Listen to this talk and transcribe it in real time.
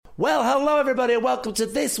Well, hello everybody and welcome to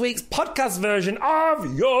this week's podcast version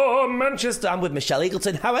of Your Manchester. I'm with Michelle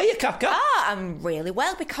Eagleton. How are you, Kaka? I'm really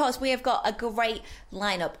well because we have got a great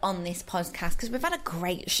lineup on this podcast because we've had a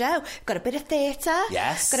great show. We've got a bit of theatre.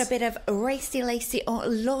 Yes. Got a bit of racy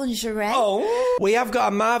lingerie. Oh, we have got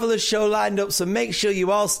a marvellous show lined up, so make sure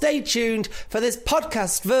you all stay tuned for this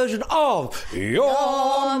podcast version of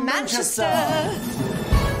Your Manchester.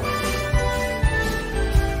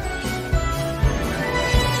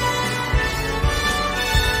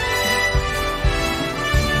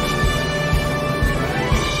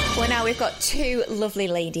 Now we've got two lovely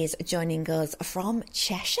ladies joining us from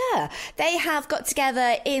Cheshire. They have got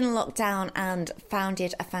together in lockdown and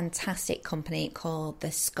founded a fantastic company called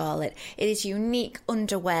The Scarlet. It is unique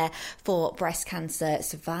underwear for breast cancer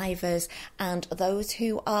survivors and those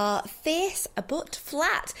who are fierce but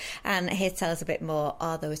flat. And here to tell us a bit more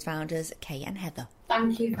are those founders, Kate and Heather.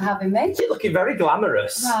 Thank you for having me. You're looking very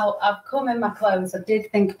glamorous. Well, I've come in my clothes. I did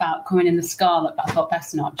think about coming in the Scarlet, but I thought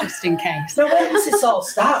best not, just in case. So where does this all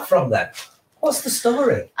start from then? What's the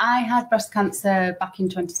story? I had breast cancer back in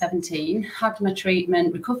 2017, had my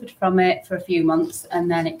treatment, recovered from it for a few months, and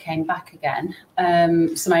then it came back again.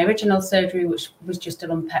 So my original surgery, which was just a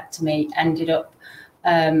lumpectomy, ended up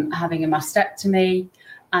having a mastectomy,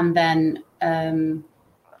 and then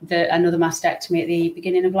another mastectomy at the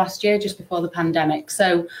beginning of last year, just before the pandemic.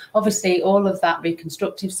 So obviously all of that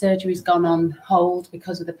reconstructive surgery has gone on hold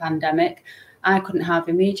because of the pandemic. I couldn't have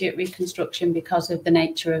immediate reconstruction because of the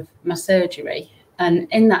nature of my surgery. And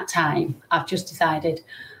in that time, I've just decided,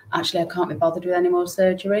 actually, I can't be bothered with any more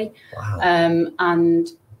surgery. Wow.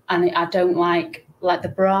 And I don't like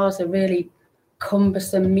the bras are really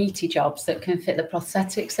cumbersome, meaty jobs that can fit the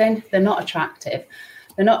prosthetics in. They're not attractive.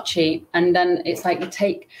 They're not cheap. And then it's like you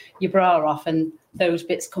take your bra off and those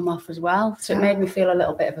bits come off as well. So it made me feel a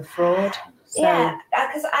little bit of a fraud. So, yeah,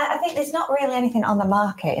 because I think there's not really anything on the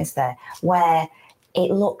market, is there, where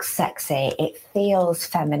it looks sexy, it feels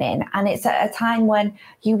feminine, and it's at a time when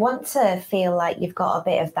you want to feel like you've got a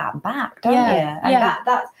bit of that back, don't you? And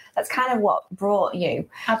that's kind of what brought you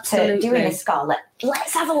to doing the Scarlet.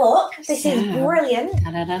 Let's have a look. This is brilliant.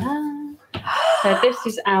 So this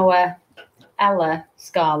is our Ella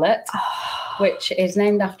Scarlet, which is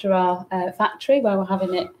named after our factory where we're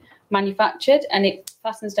having it manufactured, and it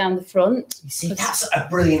fastens down the front. You see, that's a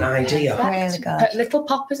brilliant idea. Really good. Put little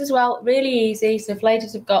poppers as well, really easy. So if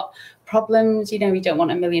ladies have got problems, you don't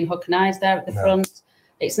want a million hook and eyes there at the front.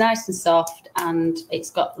 It's nice and soft, and it's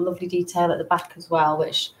got lovely detail at the back as well,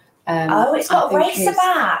 which it's got a racer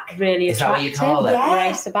back. Really is that what you attractive. call it? Yeah.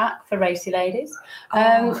 Racer back for racy ladies.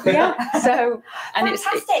 Oh. So and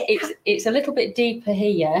Fantastic. it's a little bit deeper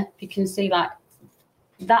here. You can see that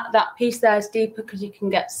piece there is deeper because you can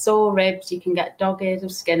get sore ribs, you can get dog ears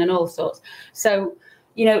of skin and all sorts. So,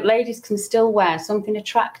 ladies can still wear something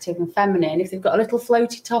attractive and feminine. If they've got a little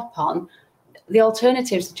floaty top on, the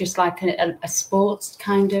alternatives are just like a sports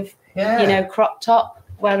kind of, crop top.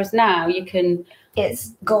 Whereas now you can...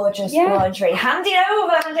 It's gorgeous lingerie. Hand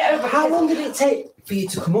it over. How long did it take for you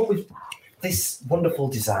to come up with this wonderful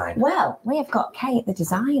design? Well, we have got Kate, the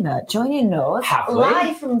designer, joining us Have we?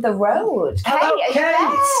 live from the road. Hello, Kate, Kate.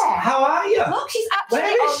 are you there? How are you? Look, she's actually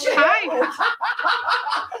Where is on she? the road.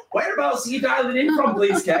 Whereabouts are you dialing in from,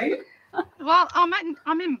 please, Kate? Well,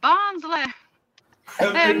 I'm in Barnsley.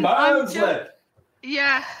 In Barnsley.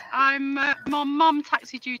 Yeah, I'm on mum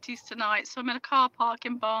taxi duties tonight, so I'm in a car park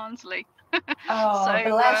in Barnsley. Oh, So,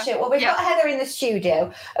 bless you. Well, we've yeah. got Heather in the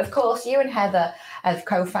studio. Of course, you and Heather have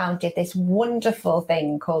co-founded this wonderful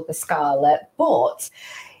thing called The Scarlet, but,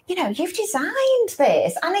 you've designed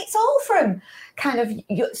this, and it's all from kind of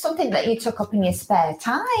something that you took up in your spare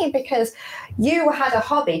time, because you had a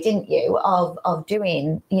hobby, didn't you, of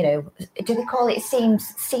doing, do they call it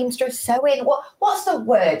seamstress sewing? What's the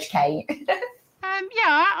word, Kate?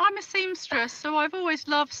 Yeah, I'm a seamstress, so I've always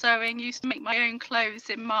loved sewing. Used to make my own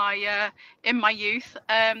clothes in my youth,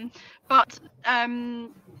 and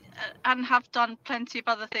have done plenty of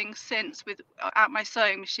other things since at my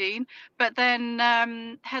sewing machine. But then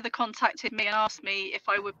Heather contacted me and asked me if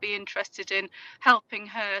I would be interested in helping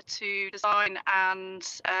her to design and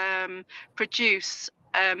produce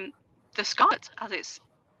the Scarlet, as it's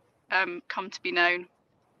come to be known.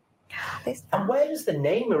 And where does the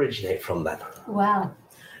name originate from then? Well,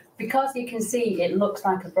 because you can see it looks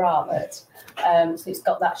like a bralette, so it's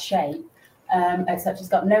got that shape, except it's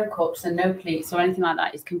got no cups and no pleats or anything like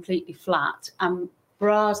that. It's completely flat. And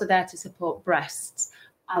bras are there to support breasts.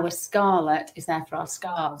 Our Scarlet is there for our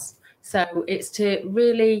scars. So it's to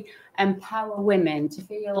really empower women to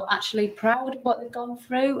feel actually proud of what they've gone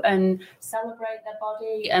through and celebrate their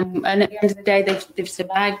body. And at the end of the day, they've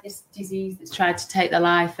survived this disease that's tried to take their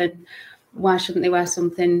life. And why shouldn't they wear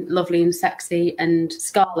something lovely and sexy? And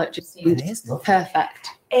Scarlett just seemed perfect.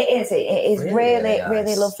 It is really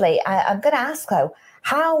nice. lovely. I'm going to ask though,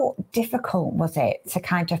 how difficult was it to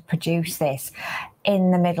kind of produce this in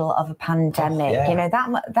the middle of a pandemic? You know,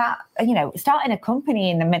 that you know, starting a company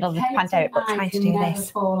in the middle of the pandemic, but trying to do this.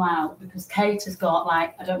 Fall out because Kate has got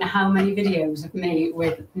like I don't know how many videos of me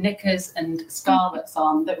with knickers and Scarlett's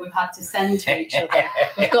on that we've had to send to each other.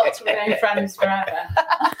 We've got to remain friends forever.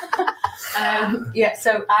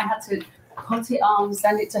 So I had to put it on,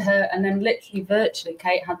 send it to her, and then literally virtually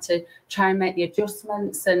Kate had to try and make the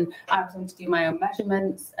adjustments, and I was going to do my own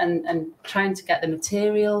measurements and trying to get the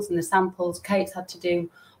materials and the samples. Kate's had to do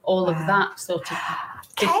all of that sort of.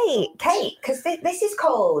 Kate, because this is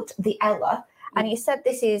called the Ella. And you said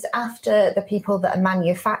this is after the people that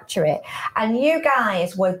manufacture it. And you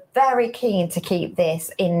guys were very keen to keep this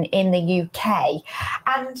in the UK.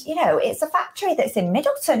 And, you know, it's a factory that's in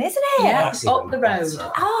Middleton, isn't it? Yeah, up the road.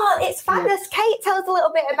 Oh, it's fabulous. Yeah. Kate, tell us a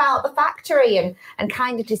little bit about the factory and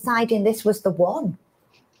kind of deciding this was the one.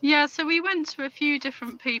 Yeah, so we went to a few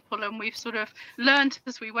different people and we've sort of learned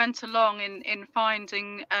as we went along in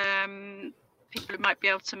finding people who might be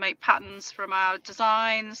able to make patterns from our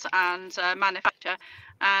designs and manufacture,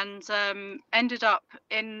 and ended up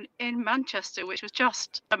in Manchester, which was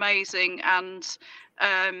just amazing. And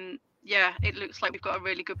it looks like we've got a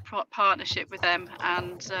really good partnership with them,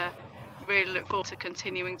 and really look forward to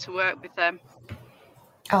continuing to work with them.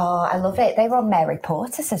 Oh, I love it. They were on Mary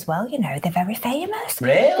Porter's as well, you know. They're very famous.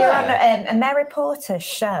 Really? They were on a Mary Porter's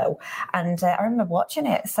show, and I remember watching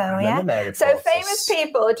it. So, Mary so Porter's. famous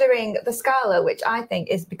people doing the Scala, which I think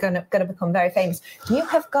is going to become very famous. You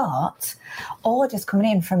have got orders coming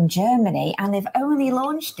in from Germany, and they've only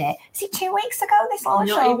launched it. Is it 2 weeks ago, this launch?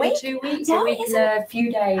 Not even week? 2 weeks, No, a week and a few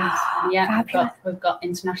days. Yeah, we've got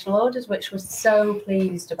international orders, which we're so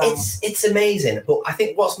pleased about. It's amazing, but I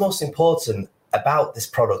think what's most important about this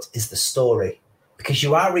product is the story, because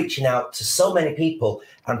you are reaching out to so many people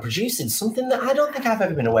and producing something that I don't think I've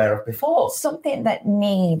ever been aware of before. Something that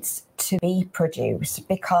needs to be produced,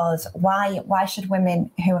 because why should women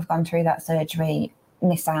who have gone through that surgery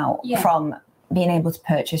miss out from being able to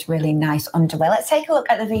purchase really nice underwear? Let's take a look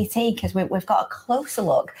at the VT, because we've got a closer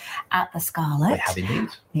look at the Scarlett. We have indeed.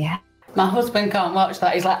 Yeah. My husband can't watch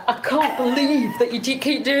that. He's like, I can't believe that you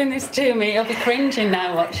keep doing this to me. I'll be cringing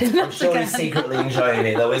now watching that. I'm sure he's secretly enjoying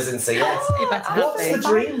it though, isn't he? Yes. What's the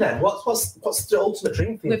dream then? What's the ultimate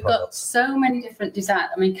dream for you? We've got so many different designs.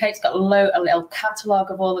 I mean, Kate's got a little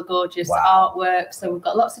catalogue of all the gorgeous artwork. So we've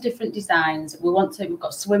got lots of different designs. We've got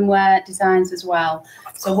swimwear designs as well.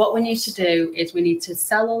 So what we need to do is we need to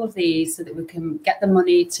sell all of these so that we can get the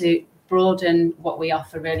money to broaden what we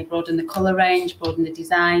offer, really broaden the colour range, broaden the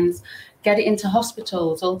designs, get it into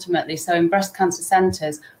hospitals ultimately. So in breast cancer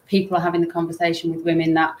centres, people are having the conversation with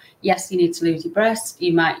women that, yes, you need to lose your breast,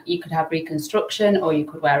 you could have reconstruction, or you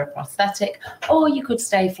could wear a prosthetic, or you could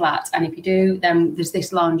stay flat. And if you do, then there's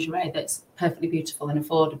this lingerie that's perfectly beautiful and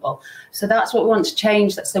affordable. So that's what we want to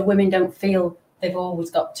change, that so women don't feel they've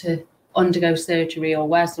always got to undergo surgery or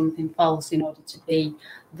wear something false in order to be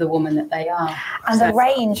the woman that they are. And the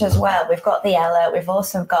range as well. We've got the Ella. We've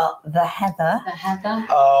also got the Heather. The Heather.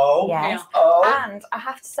 Oh. Yes. Oh. And I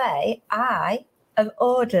have to say, I have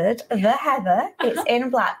ordered the Heather. It's in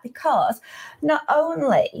black, because not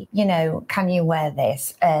only, you know, can you wear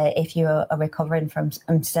this if you are recovering from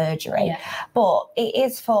surgery, but it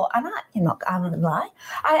is for, and I'm not going to lie,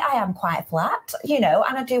 I am quite flat, you know,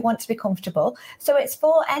 and I do want to be comfortable. So it's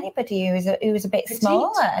for anybody who is a bit petite.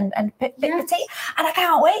 Smaller and bit petite. And I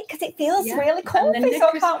can't wait, because it feels really comfy, so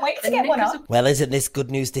I can't wait to get one on. Well, isn't this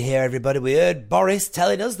good news to hear, everybody? We heard Boris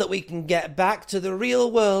telling us that we can get back to the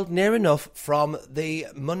real world near enough from the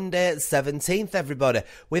Monday 17th, everybody.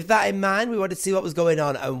 With that in mind, we wanted to see what was going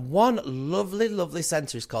on, and one lovely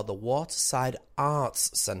centre is called the Waterside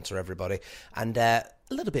Arts Centre, everybody, and a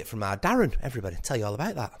little bit from our Darren, everybody. Tell you all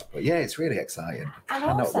about that. Well, yeah, it's really exciting. And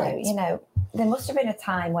also, you know, there must have been a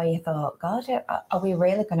time where you thought, God, are we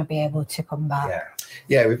really going to be able to come back?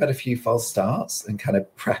 Yeah, we've had a few false starts and kind of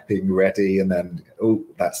prepping ready, and then,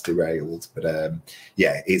 that's derailed. But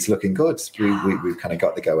it's looking good. We've kind of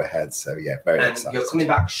got the go ahead. So yeah, very exciting. You're coming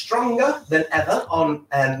back stronger than ever on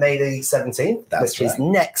May the 17th, which is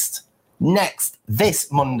next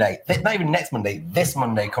this Monday. Not even next Monday, this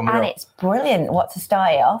Monday coming up. And it's brilliant. What to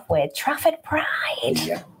start it off with? Trafford Pride.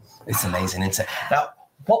 Yeah. It's amazing, isn't it? Now,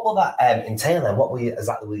 What will that entail then? What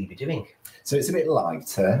exactly will you be doing? So it's a bit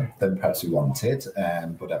lighter than perhaps we wanted,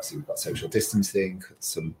 but obviously we've got social distancing,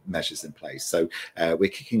 some measures in place. So we're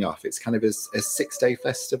kicking off. It's kind of a 6-day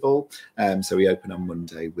festival. So we open on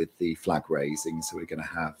Monday with the flag raising. So we're going to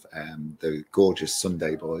have the gorgeous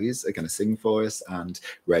Sunday Boys are going to sing for us and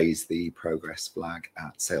raise the progress flag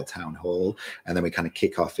at Sale Town Hall. And then we kind of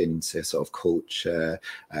kick off into sort of culture,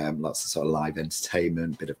 lots of sort of live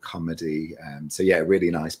entertainment, bit of comedy. So yeah, really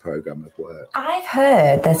nice programme of work. I've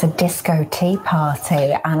heard there's a disco tea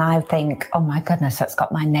party, and I think, oh my goodness, that's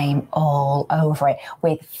got my name all over it,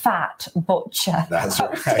 with Fat Butcher. That's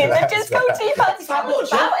right. The disco tea party. Tell us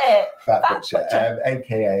about it. Fat Butcher,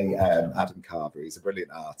 aka Adam Carver. He's a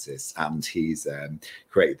brilliant artist, and he's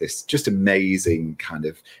created this just amazing kind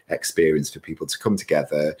of experience for people to come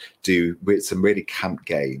together, do with some really camp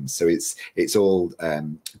games. So it's all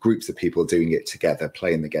groups of people doing it together,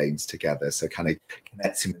 playing the games together. So kind of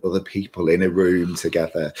connecting with other people in a room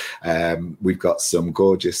together. We've got some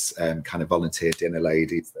gorgeous kind of volunteer dinner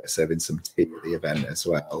ladies that are serving some tea at the event as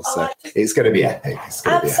well. So it's going to be epic.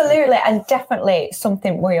 Absolutely, and definitely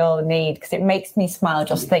something we all need, because it makes me smile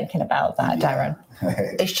just thinking about that, Darren.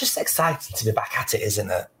 It's just exciting to be back at it,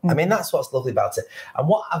 isn't it? I mean, that's what's lovely about it. And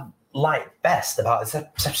what I've liked best about it,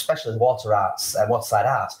 especially Waterside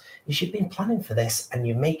Arts, is you've been planning for this and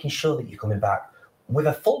you're making sure that you're coming back with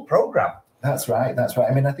a full programme. That's right.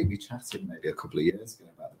 I mean, I think we chatted maybe a couple of years ago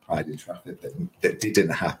about the Pride in Trafford that didn't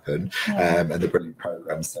happen, and the brilliant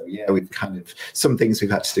programme. So yeah, we've kind of, some things we've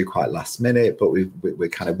had to do quite last minute, but we're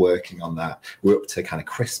kind of working on that. We're up to kind of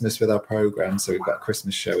Christmas with our programme, so we've got a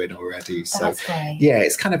Christmas show in already. So yeah,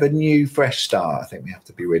 it's kind of a new, fresh start. I think we have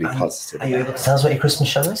to be really positive. Are you able to tell us what your Christmas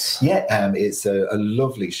show is? Yeah, it's a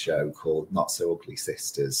lovely show called Not So Ugly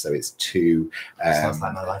Sisters. So it's two sounds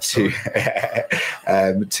like my life story.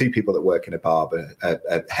 Two people that work in a barber,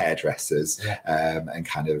 hairdressers, and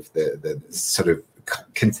kind of the sort of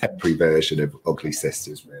contemporary version of Ugly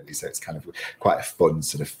Sisters, really. So it's kind of quite a fun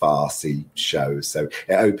sort of farcy show. So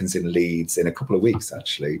it opens in Leeds in a couple of weeks,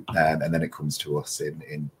 actually, and then it comes to us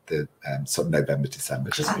in the sort of November, December.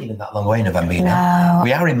 Which isn't even that long away, November, you know.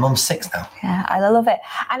 We are in month 6 now. Yeah, I love it.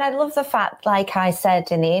 And I love the fact, like I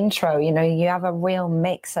said in the intro, you know, you have a real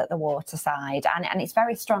mix at the Waterside, and it's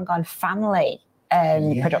very strong on family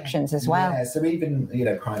productions as well. Yeah, so even, you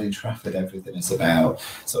know, Pride in Trafford, everything is about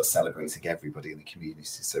sort of celebrating everybody in the community.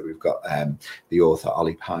 So we've got the author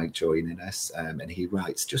Ollie Pike joining us, and he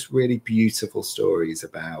writes just really beautiful stories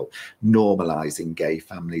about normalising gay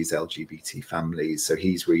families, LGBT families. So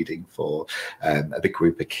he's reading for a big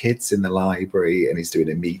group of kids in the library, and he's doing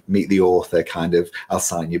a meet the author kind of, I'll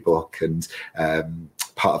sign your book, and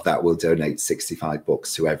part of that will donate 65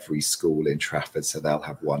 books to every school in Trafford, so they'll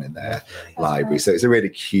have one in their library. So it's a really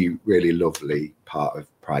cute, really lovely part of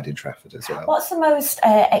Pride in Trafford as well. What's the most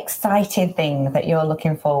exciting thing that you're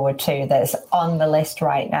looking forward to that's on the list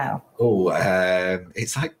right now? Oh,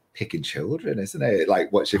 it's like picking children, isn't it?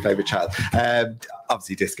 Like, what's your favourite child?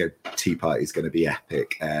 Obviously, Disco Tea Party is going to be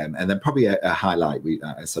epic. And then probably a highlight,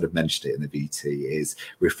 I sort of mentioned it in the VT, is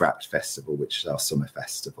Refract Festival, which is our summer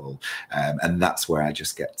festival. And that's where I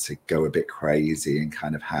just get to go a bit crazy and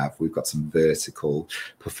kind of we've got some vertical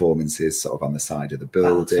performances sort of on the side of the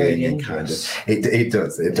building. And kind of, it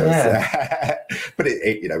does. Yeah. But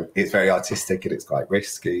it, you know, it's very artistic and it's quite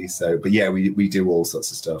risky. So, but yeah, we do all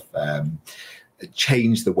sorts of stuff.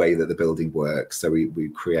 Change the way that the building works. So we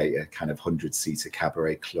create a kind of 100-seater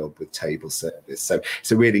cabaret club with table service. So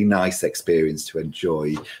it's a really nice experience to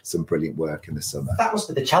enjoy some brilliant work in the summer. That must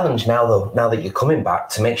be the challenge now, though, now that you're coming back,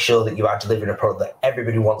 to make sure that you are delivering a product that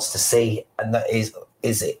everybody wants to see and that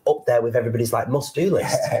is it up there with everybody's like must-do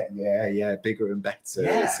list? Yeah, bigger and better.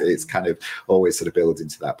 Yeah. It's kind of always sort of build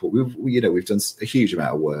into that. But we've done a huge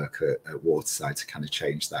amount of work at Waterside to kind of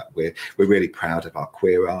change that. We're really proud of our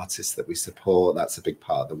queer artists that we support. That's a big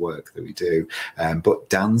part of the work that we do. But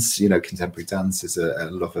dance, you know, contemporary dance is a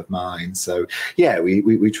love of mine. So yeah,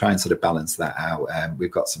 we try and sort of balance that out. We've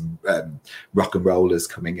got some rock and rollers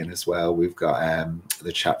coming in as well. We've got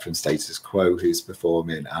the chap from Status Quo who's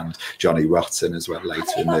performing, and Johnny Rotten as well. Later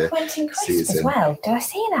in the Quentin Crisp season as well. Did I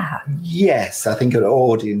see that? Yes, I think an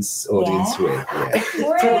audience with. Yeah.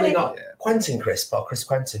 It's probably not Quentin Crisp or Chris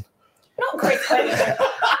Quentin. Not Chris Quentin.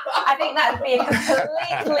 I think that would be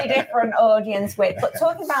a completely different audience width. But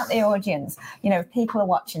talking about the audience, if people are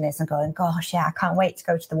watching this and going, gosh, yeah, I can't wait to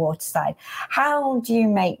go to the waterside. How do you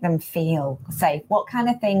make them feel safe? What kind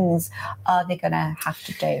of things are they going to have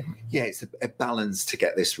to do? Yeah, it's a balance to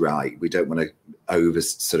get this right. We don't want to over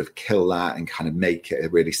sort of kill that and kind of make it a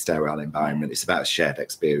really sterile environment. It's about a shared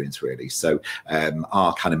experience, really. So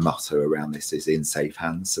our kind of motto around this is in safe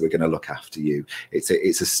hands. So we're going to look after you. It's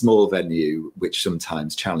a small venue, which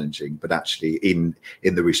sometimes challenging, but actually in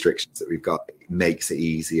the restrictions that we've got, it makes it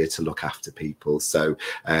easier to look after people. So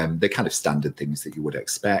they're kind of standard things that you would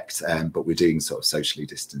expect, but we're doing sort of socially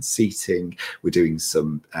distanced seating. We're doing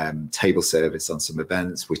some table service on some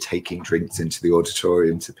events. We're taking drinks into the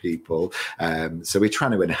auditorium to people. So we're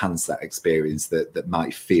trying to enhance that experience that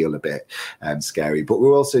might feel a bit scary. But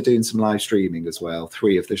we're also doing some live streaming as well.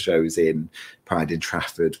 3 of the shows in Pride in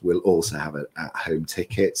Trafford will also have an at-home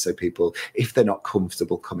ticket. So people, if they're not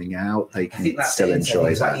comfortable coming out, they can still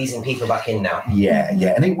enjoy that. Like easing people back in now. Yeah.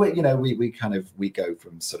 And we go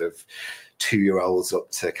from sort of 2-year-olds up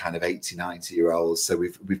to kind of 80, 90-year-olds. So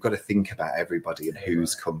we've got to think about everybody and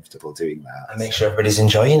who's comfortable doing that. And make sure everybody's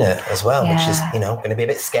enjoying it as well, which is, going to be a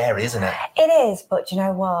bit scary, isn't it? It is, but you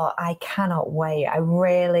know what? I cannot wait. I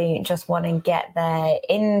really just want to get there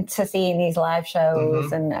into seeing these live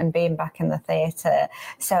shows and being back in the theatre.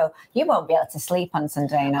 So you won't be able to sleep on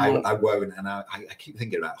Sunday night. I won't. And I keep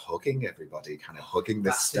thinking about hugging everybody, kind of hugging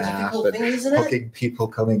the staff and hugging people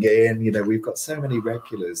coming in. We've got so many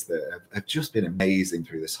regulars that have just been amazing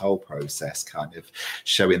through this whole process, kind of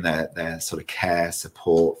showing their sort of care,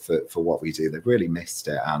 support for what we do. They've really missed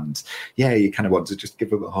it. And yeah, you kind of want to just give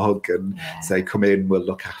them a hug and say, come in, we'll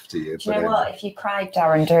look after you. Do you know what? If you cried,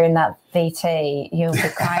 Darren, during that VT, you'll be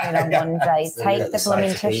crying on Monday. Take the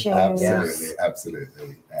blooming tissues.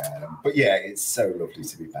 Absolutely. But yeah, it's so lovely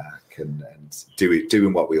to be back and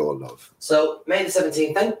doing what we all love. So May the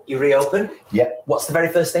 17th then, you reopen. Yeah. What's the very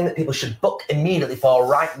first thing that people should book immediately for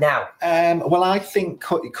right now? Well, I think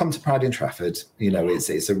come to Pride in Trafford.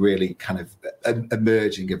 It's a really kind of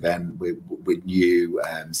emerging event with new.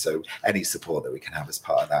 So any support that we can have as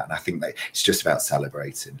part of that. And I think that it's just about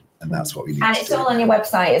celebrating. And that's what we need. And it's all on your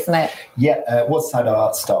website, isn't it? Yeah,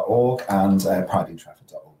 watersidearts.org and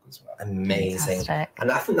prideintrafford.org as well. Amazing. Fantastic.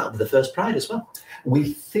 And I think that'll be the first Pride as well.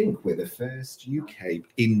 We think we're the first UK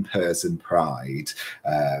in-person Pride,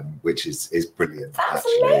 which is brilliant. That's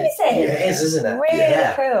actually. amazing. Yeah, it is, isn't it?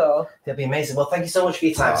 Really cool. It'll be amazing. Well, thank you so much for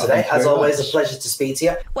your time today. As always, a pleasure to speak to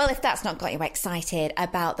you. Well, if that's not got you excited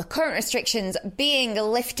about the current restrictions being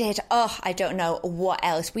lifted, I don't know what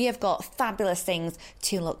else. We have got fabulous things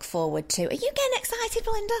to look forward to. Are you getting excited,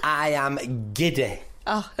 Belinda? I am giddy.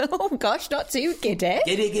 Oh gosh, not too giddy.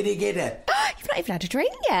 Giddy. You've not even had a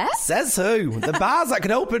drink yet. Says who? The bars that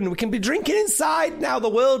can open, we can be drinking inside now. The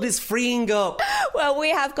world is freeing up. Well, we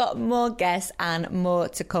have got more guests and more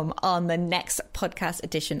to come on the next podcast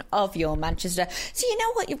edition of Your Manchester. So you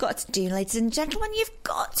know what you've got to do, ladies and gentlemen? You've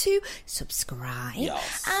got to subscribe.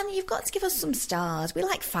 Yes. And you've got to give us some stars. We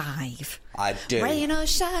like 5. I do. Rain or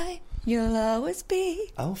shine, you'll always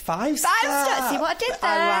be. 5 stars. 5 stars. See what I did there?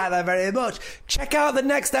 I like that very much. Check out the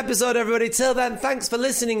next episode, everybody. Till then, thanks for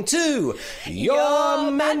listening to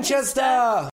Your Manchester.